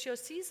is just your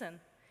season.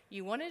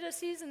 You wanted a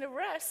season of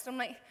rest. I'm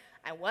like,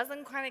 I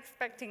wasn't quite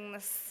expecting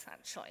this,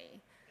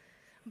 actually.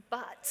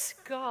 But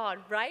God,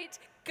 right?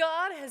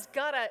 God has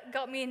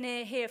got me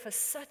in here for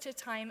such a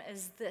time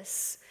as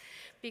this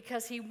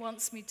because he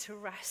wants me to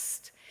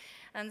rest.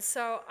 And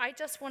so I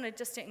just wanted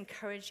to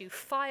encourage you.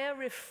 Fire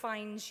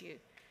refines you.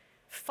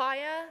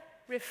 Fire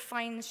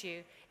refines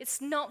you. It's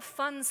not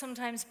fun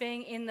sometimes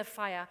being in the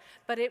fire,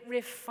 but it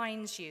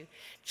refines you.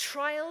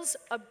 Trials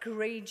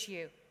upgrade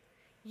you.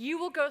 You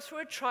will go through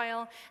a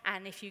trial,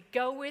 and if you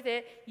go with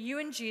it, you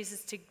and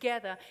Jesus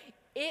together,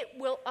 it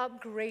will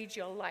upgrade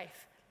your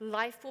life.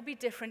 Life will be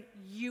different.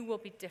 You will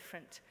be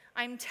different.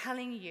 I'm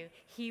telling you,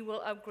 he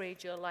will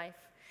upgrade your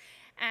life.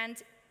 And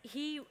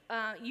you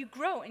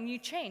grow and you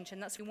change,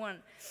 and that's what we want.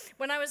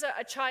 When I was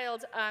a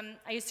child,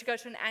 I used to go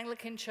to an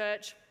Anglican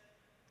church,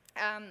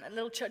 a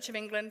little church of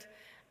England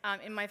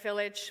in my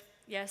village.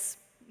 Yes,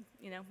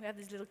 you know, we have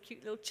these little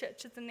cute little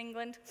churches in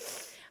England.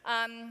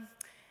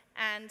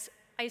 And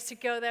I used to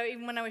go there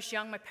even when I was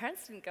young. My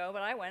parents didn't go,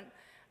 but I went.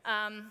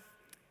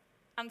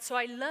 And so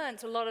I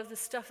learned a lot of the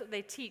stuff that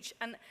they teach.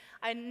 And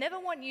I never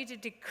want you to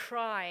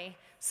decry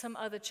some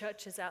other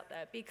churches out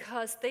there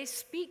because they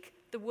speak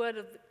the word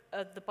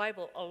of the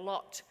Bible a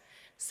lot.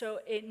 So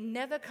it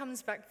never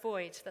comes back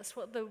void. That's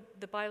what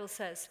the Bible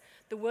says.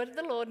 The word of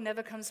the Lord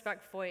never comes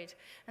back void.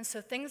 And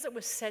so things that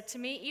were said to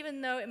me,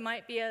 even though it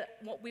might be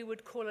what we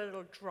would call a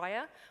little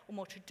drier or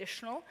more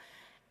traditional,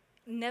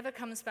 never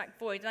comes back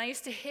void. And I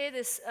used to hear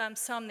this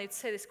psalm, they'd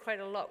say this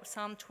quite a lot,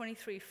 Psalm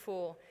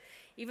 23:4.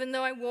 Even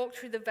though I walk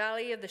through the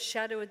valley of the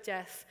shadow of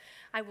death,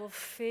 I will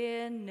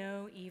fear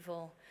no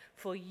evil,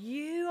 for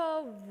you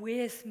are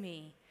with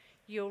me.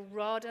 Your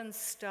rod and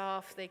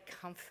staff, they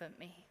comfort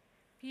me.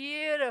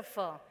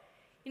 Beautiful.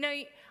 You know,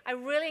 I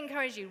really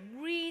encourage you,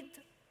 read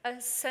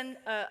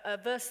a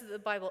verse of the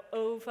Bible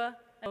over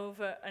and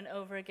over and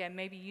over again.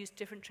 Maybe use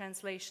different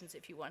translations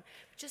if you want.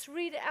 But just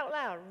read it out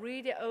loud.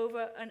 Read it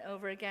over and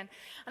over again.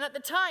 And at the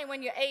time,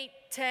 when you're 8,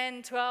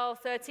 10, 12,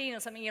 13 or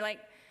something, you're like,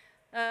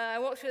 I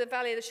walked through the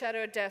valley of the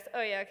shadow of death.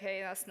 Oh, yeah,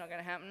 okay, that's not going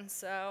to happen.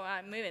 So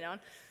I'm moving on.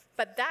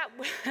 But that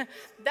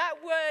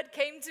word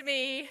came to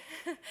me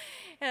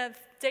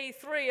day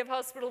 3 of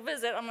hospital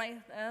visit. I'm like,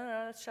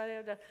 oh, shadow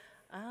of death.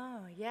 Oh,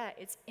 yeah,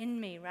 it's in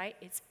me, right?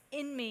 It's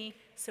in me.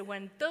 So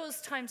when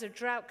those times of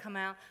drought come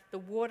out, the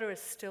water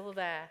is still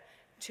there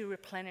to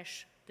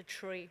replenish the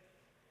tree.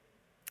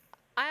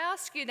 I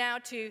ask you now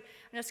I'm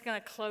just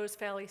going to close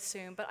fairly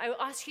soon, but I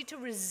ask you to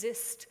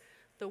resist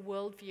the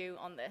worldview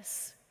on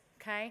this.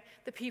 okay?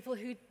 The people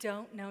who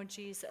don't know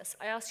Jesus.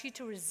 I ask you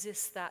to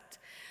resist that.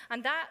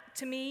 And that,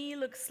 to me,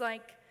 looks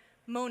like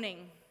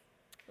moaning.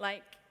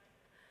 Like,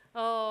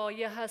 oh,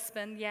 your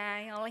husband,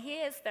 yeah, oh, he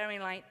is very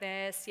like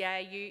this. Yeah,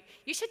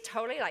 you should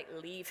totally, like,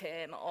 leave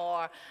him.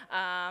 Or,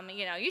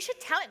 you should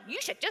tell him.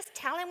 You should just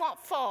tell him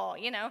what for,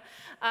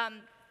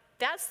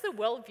 That's the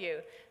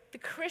worldview. The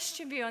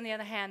Christian view, on the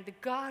other hand, the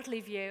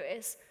godly view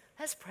is,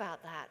 let's pray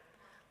about that.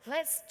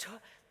 Let's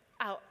talk.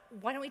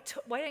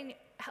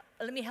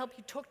 Let me help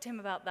you talk to him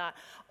about that,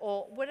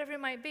 or whatever it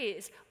might be.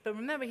 But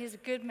remember, he's a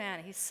good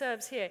man. He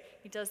serves here.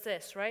 He does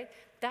this, right?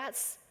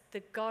 That's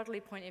the godly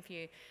point of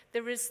view.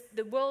 The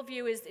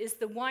worldview is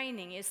the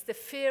whining, is the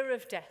fear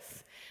of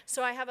death.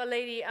 So I have a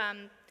lady.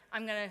 I'm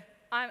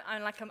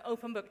like an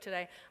open book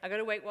today. I go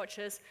to Weight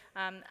Watchers,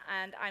 and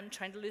I'm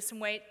trying to lose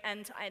some weight.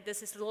 And there's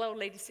this little old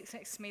lady sits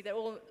next to me. They're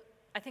all,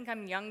 I think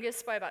I'm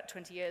youngest by about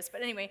 20 years.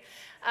 But anyway.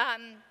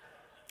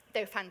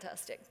 They're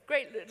fantastic.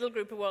 Great little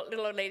group of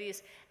little old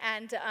ladies.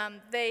 And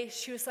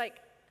she was like,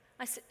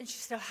 she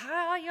said,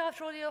 how are you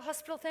after all your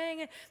hospital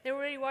thing? And they were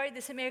really worried.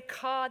 They sent me a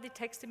card. They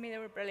texted me. They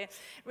were brilliant.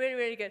 Really,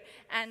 really good.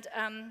 And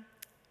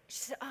she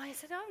said, I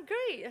said, I'm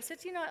great. I said,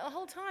 the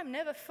whole time,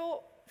 never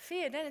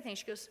feared anything.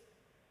 She goes,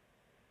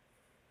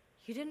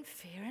 you didn't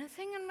fear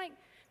anything? I'm like,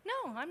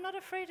 no, I'm not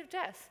afraid of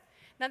death.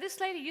 Now, this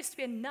lady used to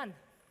be a nun.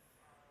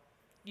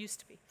 Used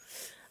to be.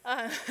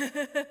 But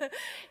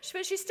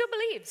she still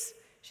believes.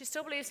 She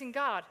still believes in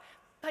God,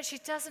 but she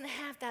doesn't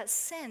have that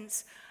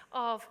sense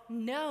of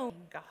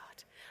knowing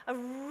God, of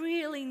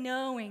really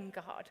knowing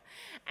God.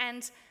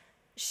 And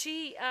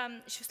she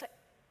was like,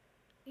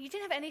 you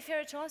didn't have any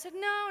fear at all? I said,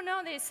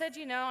 no, they said,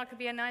 I could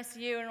be a nice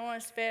to you and all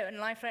this fear and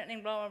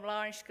life-threatening, blah, blah,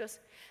 blah. And she goes,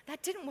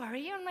 that didn't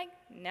worry you? I'm like,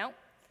 no.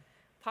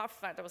 Apart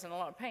from the fact I was in a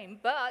lot of pain,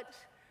 but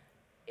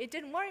it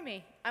didn't worry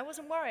me. I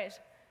wasn't worried.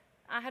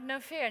 I had no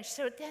fear. And she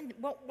said, then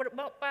what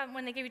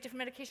when they gave you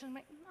different medications? I'm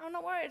like, I'm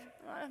not worried.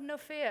 I have no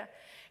fear.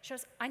 She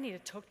goes, I need to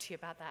talk to you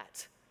about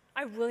that.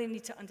 I really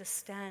need to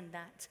understand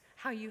that,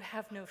 how you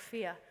have no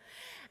fear.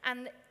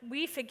 And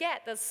we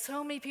forget that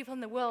so many people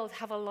in the world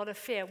have a lot of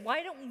fear.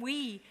 Why don't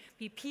we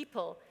be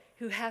people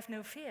who have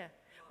no fear?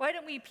 Why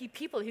don't we be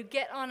people who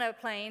get on a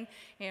plane,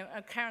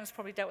 Karen's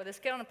probably dealt with this,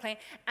 get on a plane,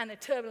 and the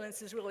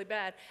turbulence is really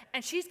bad.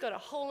 And she's got a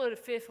whole load of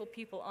fearful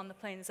people on the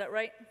plane. Is that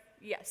right?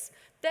 Yes.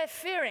 They're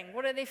fearing.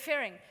 What are they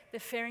fearing? They're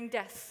fearing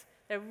death.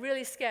 They're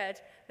really scared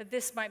that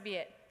this might be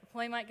it. The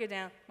plane might go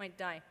down, might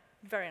die.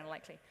 Very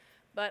unlikely.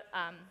 But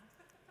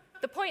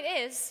the point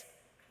is,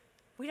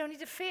 we don't need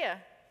to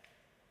fear.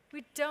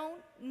 We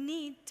don't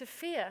need to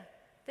fear.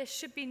 There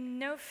should be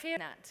no fear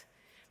in that,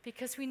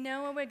 because we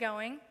know where we're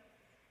going,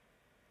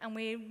 and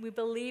we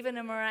believe in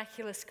a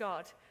miraculous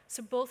God.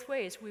 So both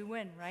ways, we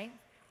win, right?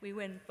 We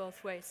win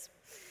both ways.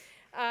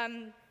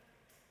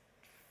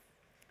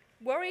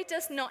 Worry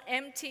does not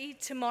empty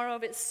tomorrow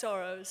of its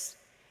sorrows.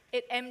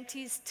 It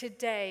empties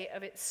today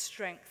of its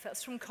strength.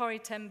 That's from Corrie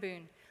ten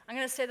Boom. I'm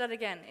going to say that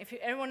again. If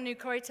everyone knew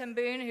Corrie ten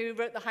Boom, who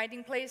wrote The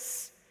Hiding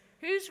Place?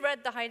 Who's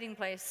read The Hiding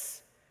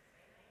Place?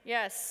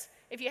 Yes.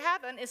 If you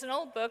haven't, it's an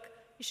old book.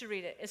 You should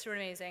read it. It's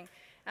amazing.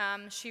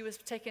 She was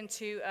taken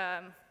to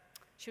a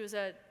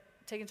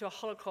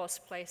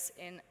Holocaust place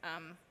in I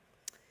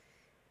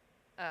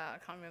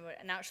can't remember,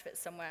 in Auschwitz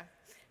somewhere.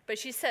 But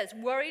she says,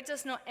 worry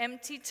does not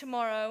empty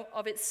tomorrow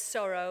of its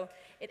sorrow.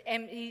 It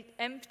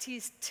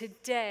empties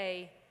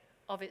today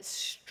of its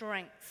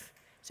strength.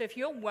 So if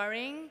you're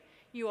worrying,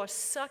 you are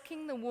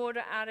sucking the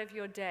water out of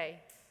your day.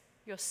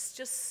 It's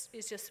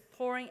just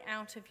pouring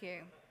out of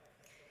you.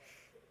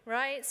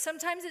 Right?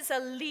 Sometimes it's a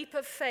leap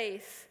of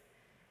faith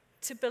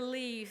to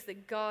believe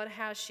that God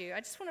has you. I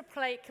just want to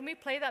play, can we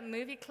play that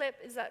movie clip?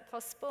 Is that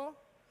possible?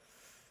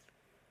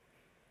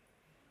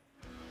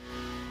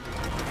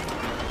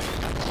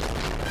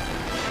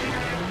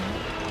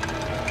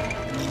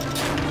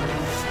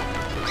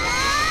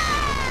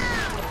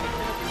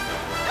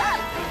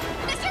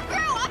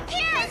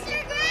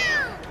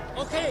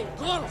 Okay,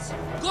 girls,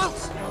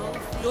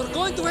 you're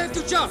going to have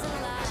to jump.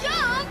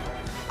 Jump?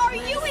 Are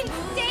you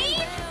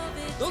insane?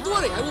 Don't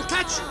worry, I will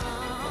catch you.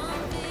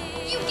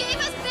 You gave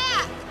us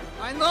back.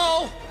 I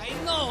know,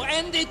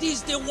 and it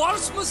is the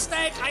worst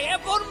mistake I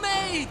ever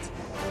made.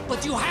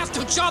 But you have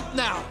to jump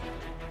now.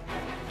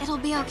 It'll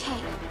be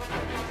okay.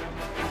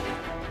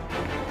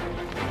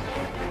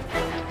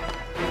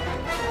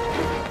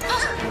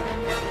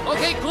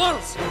 Okay,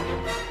 girls.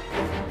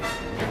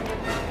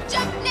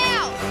 Jump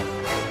now!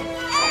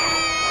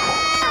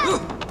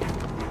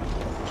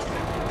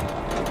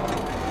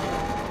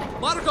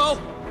 Margot,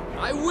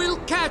 I will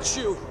catch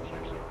you,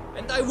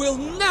 and I will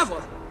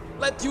never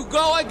let you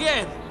go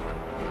again.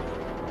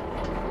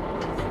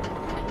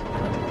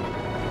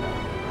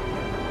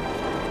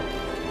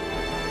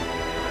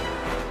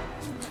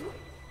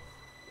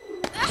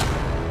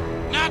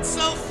 Not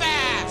so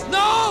fast!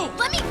 No!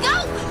 Let me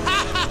go!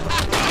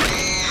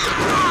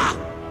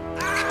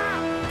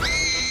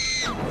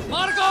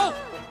 Margot!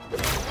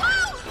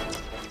 Whoa!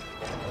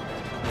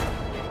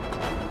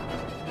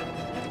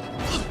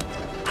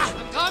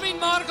 I'm coming,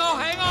 Margot,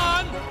 hang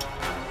on!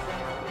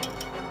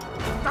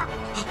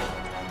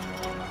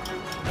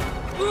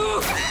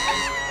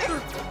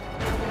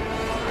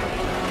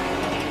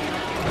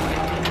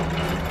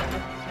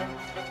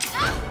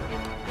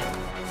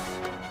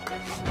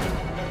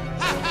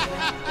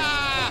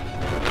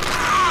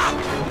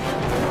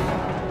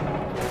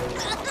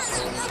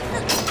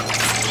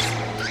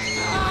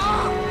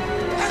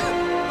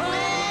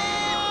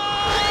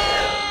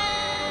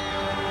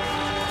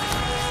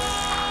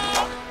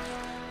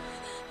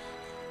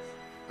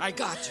 I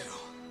got you.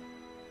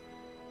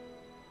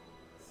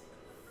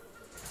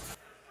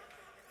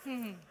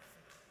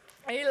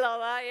 I love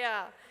that,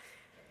 yeah.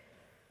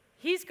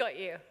 He's got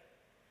you.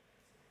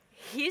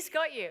 He's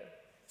got you.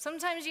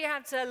 Sometimes you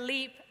have to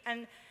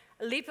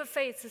leap of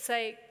faith to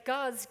say,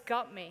 God's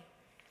got me.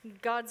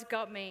 God's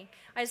got me.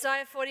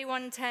 Isaiah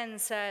 41:10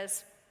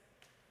 says,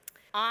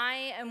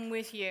 I am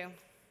with you.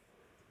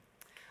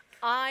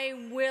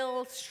 I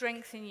will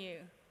strengthen you.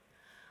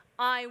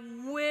 I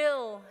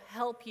will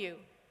help you.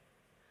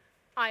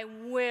 I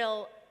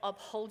will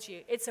uphold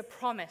you. It's a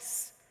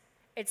promise.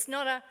 It's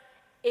not a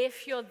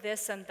if you're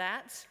this and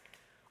that,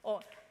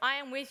 or I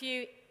am with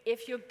you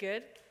if you're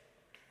good.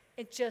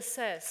 It just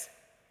says,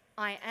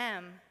 I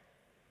am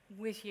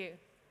with you.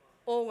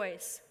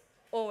 Always,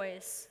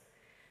 always.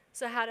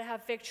 So how to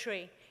have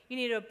victory? You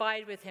need to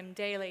abide with him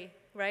daily,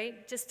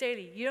 right? Just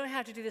daily. You don't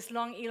have to do this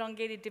long,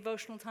 elongated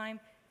devotional time.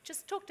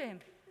 Just talk to him.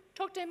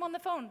 Talk to him on the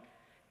phone.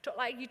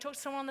 Like you talk to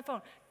someone on the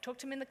phone. Talk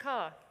to him in the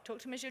car. Talk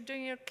to him as you're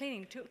doing your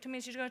cleaning. Talk to him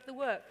as you're going to the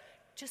work.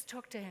 Just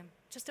talk to him.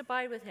 Just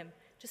abide with him.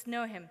 Just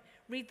know him.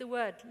 Read the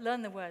word.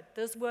 Learn the word.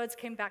 Those words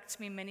came back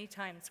to me many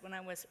times when I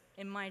was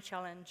in my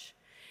challenge.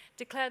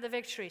 Declare the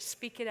victory.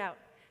 Speak it out.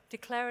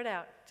 Declare it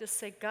out. Just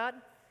say, God,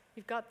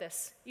 you've got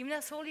this. Even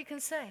that's all you can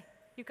say.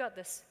 You got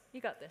this.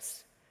 You got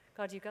this.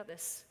 God, you got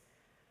this.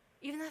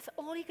 Even that's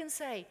all you can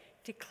say.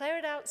 Declare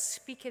it out,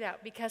 speak it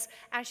out, because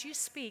as you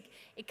speak,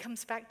 it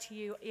comes back to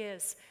your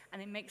ears and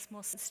it makes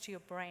more sense to your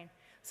brain.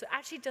 So it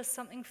actually does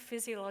something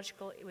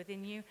physiological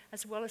within you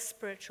as well as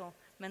spiritual,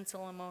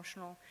 mental,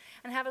 emotional.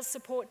 And have a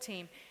support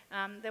team.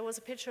 There was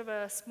a picture of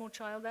a small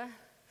child there.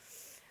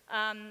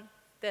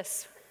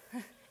 This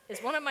is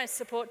one of my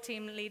support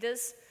team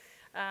leaders.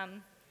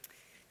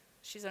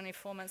 She's only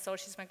 4 months old.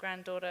 She's my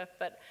granddaughter.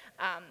 But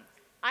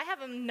I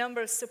have a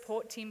number of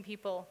support team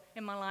people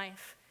in my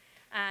life.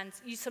 And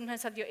you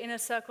sometimes have your inner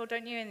circle,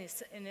 don't you? And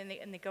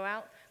they go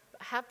out.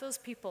 Have those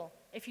people.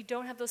 If you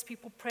don't have those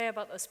people, pray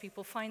about those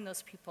people. Find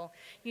those people.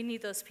 You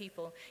need those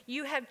people.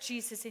 You have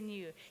Jesus in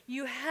you.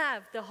 You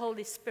have the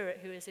Holy Spirit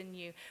who is in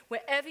you.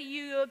 Wherever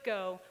you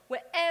go,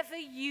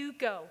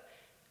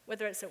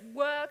 whether it's at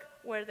work,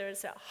 whether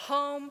it's at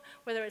home,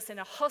 whether it's in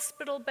a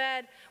hospital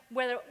bed,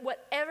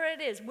 whatever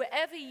it is,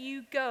 wherever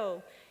you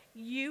go,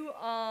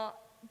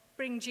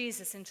 bring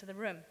Jesus into the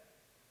room.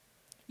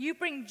 You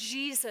bring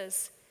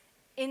Jesus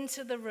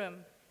into the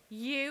room.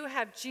 You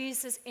have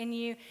Jesus in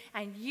you,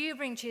 and you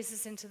bring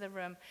Jesus into the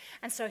room.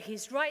 And so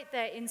he's right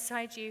there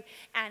inside you,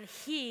 and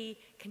he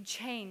can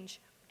change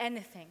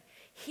anything.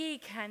 He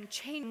can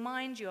change your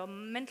mind, your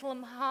mental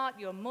heart,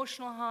 your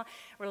emotional heart,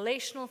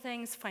 relational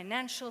things,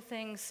 financial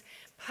things,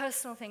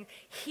 personal things.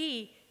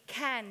 He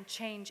can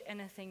change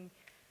anything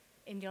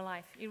in your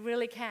life. He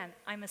really can.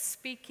 I'm a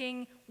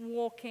speaking,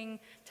 walking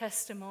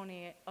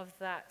testimony of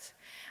that.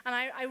 And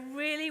I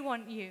really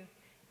want you,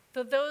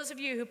 for those of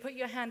you who put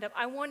your hand up,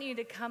 I want you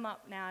to come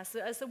up now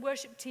as the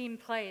worship team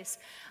plays.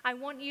 I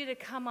want you to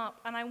come up,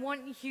 and I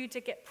want you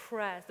to get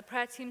prayer. The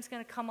prayer team's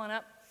going to come on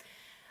up.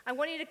 I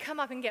want you to come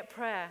up and get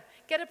prayer.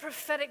 Get a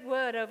prophetic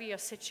word over your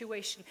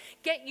situation.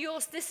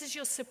 This is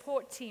your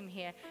support team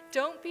here.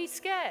 Don't be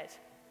scared.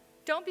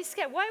 Don't be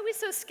scared. Why are we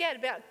so scared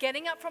about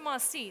getting up from our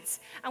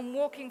seats and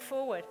walking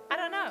forward? I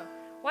don't know.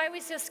 Why are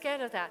we so scared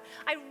of that?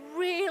 I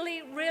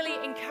really,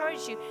 really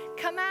encourage you.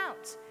 Come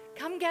out.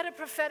 Come get a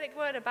prophetic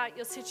word about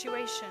your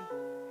situation.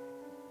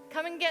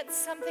 Come and get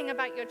something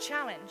about your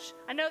challenge.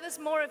 I know there's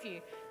more of you.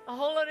 A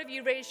whole lot of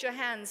you raised your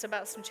hands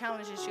about some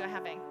challenges you're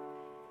having.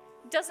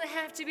 It doesn't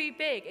have to be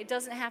big. It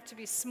doesn't have to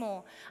be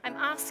small. I'm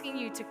asking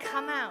you to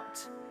come out,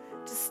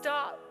 to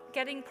start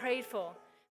getting prayed for.